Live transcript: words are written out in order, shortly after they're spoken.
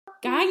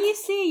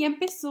¡Cállese! Ya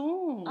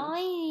empezó.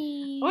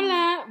 Ay.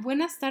 Hola,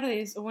 buenas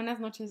tardes, o buenas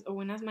noches, o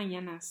buenas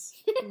mañanas.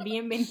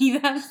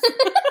 Bienvenidas.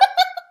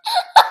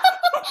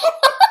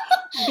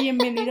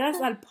 Bienvenidas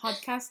al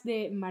podcast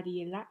de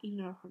Mariela y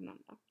Norma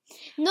Fernanda.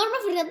 Norma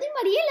Fernanda y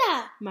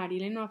Mariela.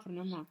 Mariela y Norma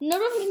Fernanda.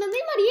 Norma Fernanda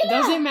y Mariela.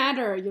 Doesn't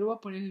matter. Yo le voy a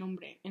poner el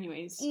nombre.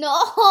 Anyways. No.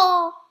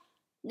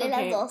 De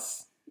Okay. las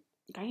dos.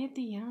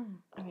 Cállate ya.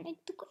 A ver. Ay,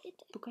 tú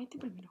cállate. Tú cállate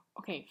primero.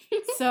 Ok.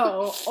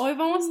 So, hoy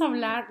vamos a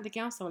hablar... ¿De qué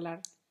vamos a hablar?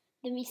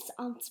 De mis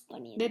aunts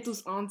bunions. De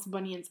tus aunts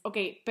bunions. Ok,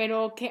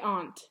 pero ¿qué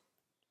aunt?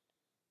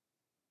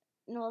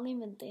 No lo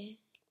inventé.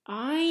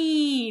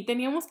 Ay,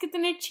 teníamos que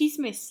tener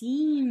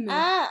chismecín.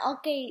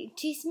 Ok.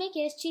 Chisme,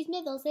 ¿quieres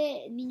chisme?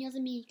 12 niños de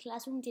mi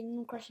classroom tienen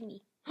un crush en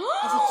mí.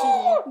 Ese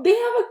chisme. They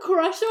have a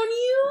crush on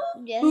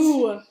you? Yes.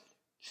 Who?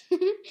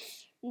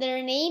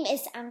 Their name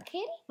is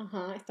Ángel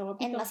Ajá, está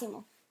guapito. and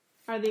Máximo.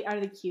 Are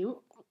they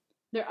cute?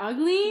 They're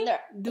ugly?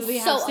 Do they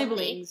so have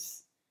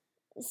siblings?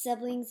 Ugly.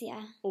 Siblings,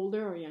 yeah.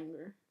 Older or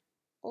younger?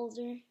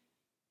 Older.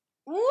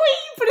 ¡Uy!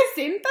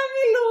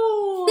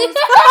 ¡Preséntamelo!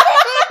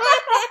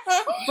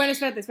 Bueno,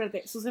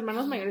 espérate. ¿Sus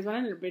hermanos mayores van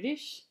en el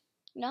British?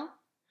 ¿No?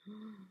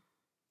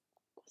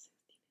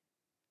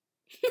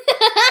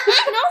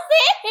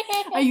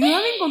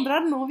 Ayúdame a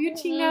encontrar novio,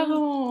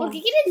 chingado. ¿Por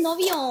qué quieres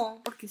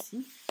novio? Porque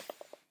sí.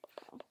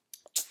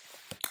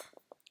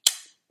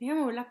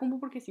 Déjame ver la compu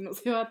porque si no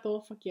se va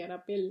todo faquear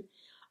a pel.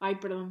 Ay,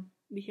 perdón.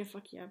 Dije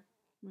faquear.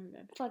 My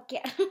bad.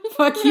 Faquear.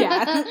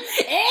 Faquear.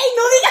 ¡Ey!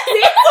 ¡No digas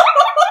eso!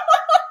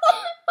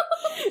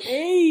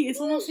 ¡Ey!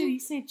 Eso no se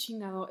dice,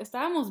 chingado.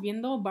 Estábamos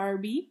viendo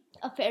Barbie.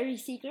 A Fairy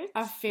Secret.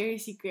 A Fairy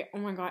Secret. Oh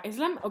my god.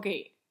 Ok.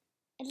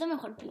 Es la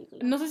mejor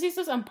película. No sé si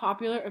esto es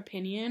unpopular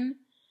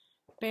opinion,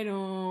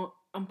 pero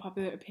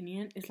unpopular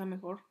opinion es la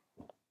mejor.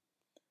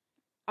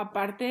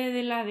 Aparte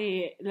de la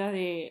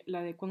de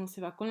cuando se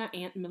va con la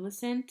Aunt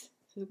Millicent.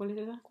 ¿Sabes cuál es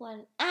esa?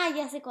 ¿Cuál? Ah,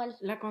 ya sé cuál.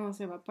 La cuando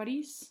se va a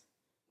París.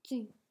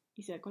 Sí.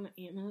 Y se va con la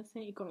Aunt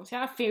Millicent. Y conoce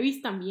a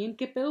fairies también.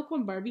 ¿Qué pedo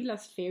con Barbie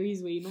las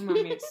fairies, güey? No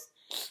mames.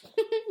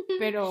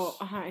 Pero,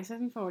 ajá, esa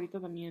es mi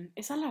favorita también.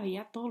 Esa la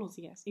veía todos los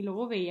días. Y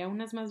luego veía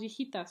unas más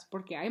viejitas.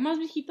 Porque hay más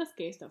viejitas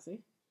que estas, ¿eh?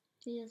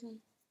 Sí, ya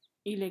sé.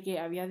 Y de que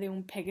había de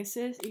un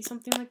Pegasus y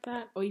something like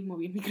that. Uy,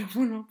 moví el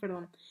micrófono,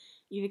 perdón.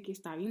 Y de que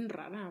está bien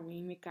rara,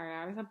 güey. Me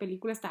cagaba esa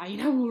película. Estaba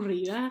bien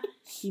aburrida.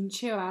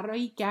 Pinche barro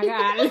y que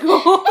haga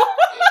algo.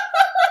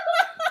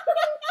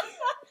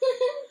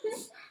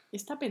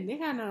 Esta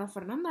pendeja, Ana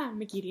Fernanda,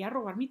 me quería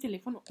robar mi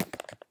teléfono.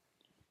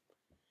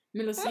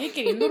 Me lo sigue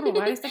queriendo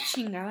robar esta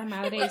chingada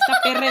madre.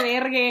 Esta perre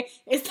vergue.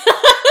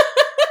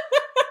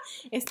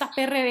 Esta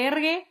perre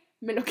vergue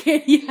me lo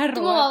quería robar.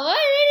 ¿Tu mamá va a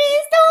ver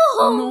esto?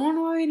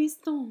 No va a ver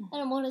esto. A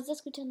lo mejor está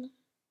escuchando.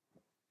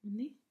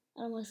 ¿Dónde?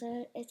 A lo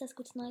mejor está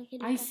escuchando a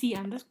Angélica. Ay, sí,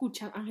 anda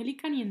escuchando.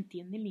 Angélica ni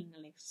entiende el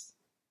inglés.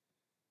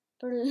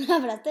 Pero la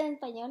hablaste en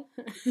español.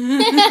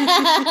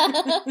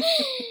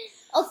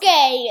 Ok.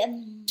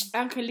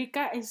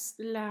 Angélica es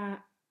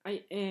la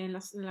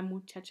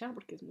muchacha,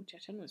 porque es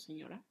muchacha, no es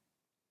señora,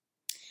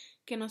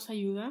 que nos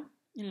ayuda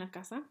en la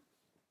casa.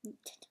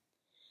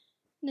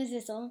 ¿No es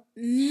eso?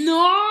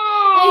 ¡No!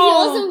 Ay,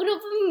 somos un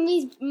grupo,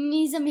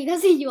 mis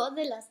amigas y yo,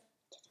 de las...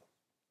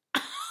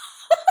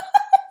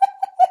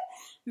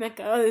 Me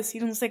acaba de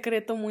decir un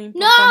secreto muy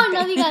importante.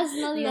 No digas.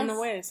 No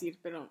voy a decir,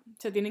 pero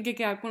se tienen que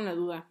quedar con la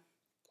duda.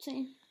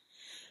 Sí.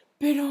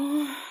 Pero,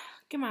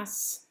 ¿qué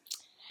más?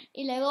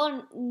 Y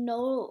luego,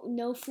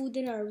 no food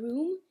in our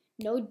room,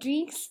 no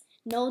drinks,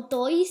 no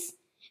toys,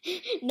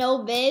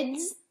 no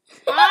beds,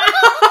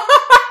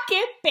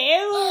 ¡Qué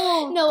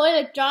pedo! no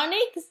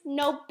electronics,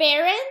 no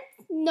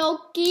parents,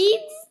 no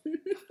kids.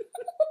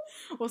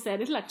 O sea,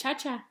 eres la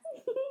chacha.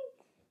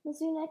 No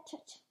soy una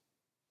chacha.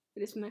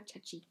 Eres una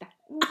chachita.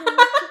 No soy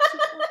una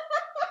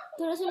chachita.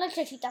 Tú eres una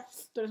chachita.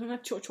 Tú eres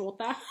una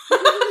chochota.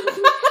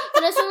 Tú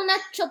eres una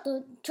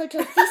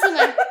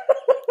chochotísima.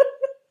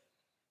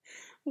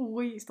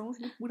 Uy, estamos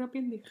en pura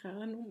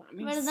pendejada, no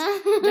mames. ¿Verdad?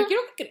 Ya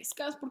quiero que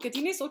crezcas, porque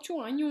tienes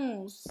 8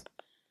 años.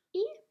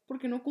 ¿Y?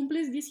 Porque no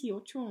cumples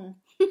 18.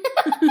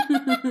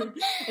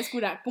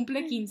 Escura,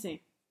 cumple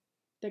 15.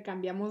 Te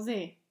cambiamos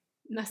de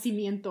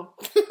nacimiento.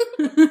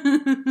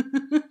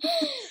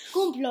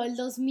 Cumplo el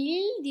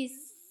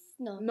 2010.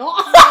 No.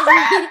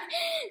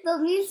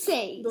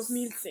 2006.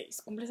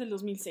 2006. Cumples el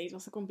 2006.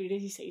 Vas a cumplir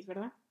 16,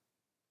 ¿verdad?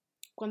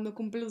 ¿Cuándo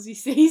cumples los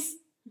 16?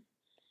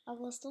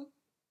 Agosto.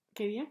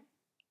 ¿Qué día?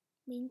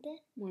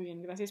 20. Muy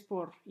bien, gracias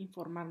por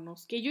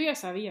informarnos. Que yo ya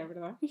sabía,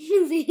 ¿verdad?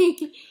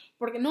 Sí.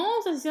 Porque, no,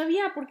 o sea, sí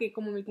sabía, porque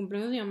como mi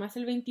cumpleaños de mi mamá es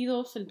el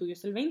 22, el tuyo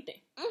es el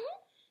 20.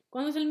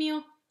 ¿Cuándo es el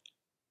mío?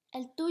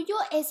 El tuyo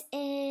es...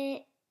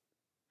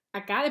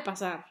 Acaba de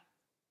pasar.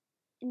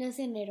 No es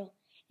enero.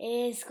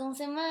 Es... ¿Cómo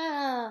se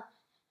llama?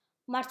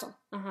 Marzo.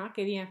 Ajá,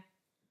 ¿qué día?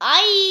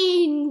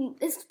 ¡Ay!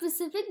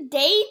 Specific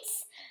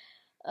dates.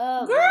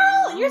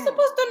 Girl, you're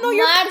supposed to know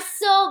your...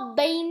 Marzo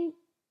 20...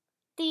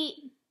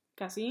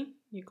 Casi,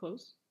 you're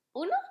close.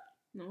 ¿1?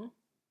 No,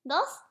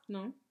 ¿2?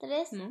 no,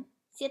 3? no,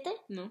 7?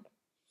 no,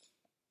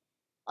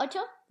 8?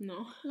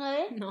 no,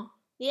 9? no.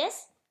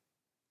 10?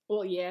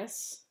 Well,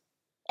 yes.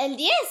 ¿El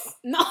 10?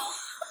 No,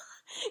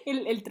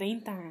 el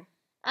 30.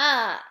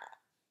 Ah,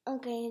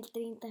 ok, el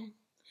 30.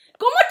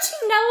 ¿Cómo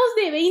chingados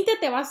de 20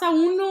 te vas a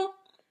 1?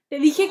 Te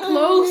dije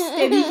close,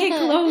 te dije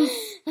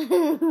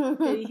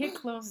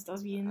close,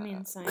 estás bien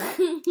mensa.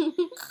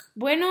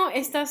 Bueno,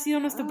 este ha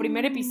sido nuestro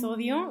primer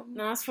episodio.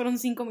 Nada más fueron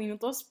 5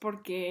 minutos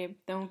porque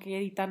tengo que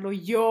editarlo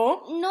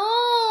yo.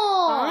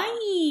 ¡No!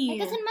 ¡Ay! Hay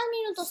que hacer más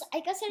minutos,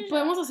 hay que hacer...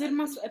 Podemos hacer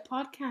más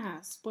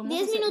podcasts.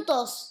 10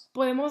 minutos.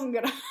 Podemos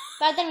grabar.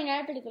 Para terminar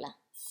la película.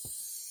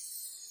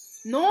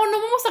 No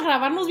vamos a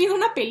grabarnos viendo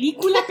una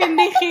película,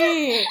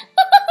 pendeje.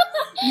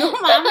 No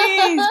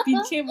mames,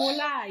 pinche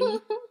bola ahí.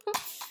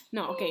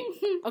 No, ok,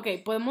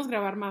 podemos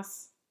grabar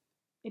más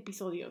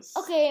episodios.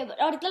 Ok,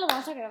 ahorita lo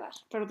vamos a grabar.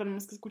 Pero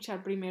tenemos que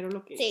escuchar primero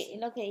lo que Sí,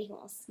 lo que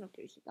dijimos. lo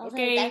que dije. Vamos Ok.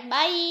 a editar.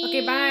 Bye. Ok,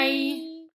 bye.